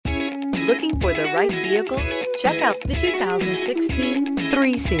Looking for the right vehicle? Check out the 2016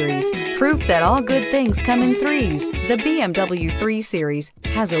 3 Series. Proof that all good things come in threes. The BMW 3 Series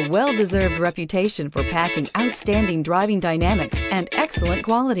has a well-deserved reputation for packing outstanding driving dynamics and excellent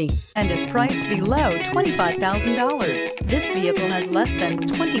quality, and is priced below $25,000. This vehicle has less than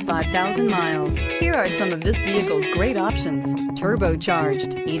 25,000 miles. Here are some of this vehicle's great options: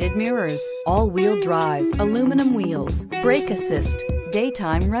 turbocharged, heated mirrors, all-wheel drive, aluminum wheels, brake assist,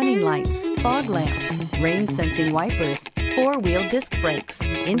 daytime running lights, fog lamps, rain-sensing wipers, four-wheel disc brakes,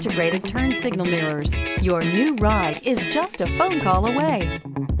 integrated turn signal mirrors. Your new ride is just a phone call away.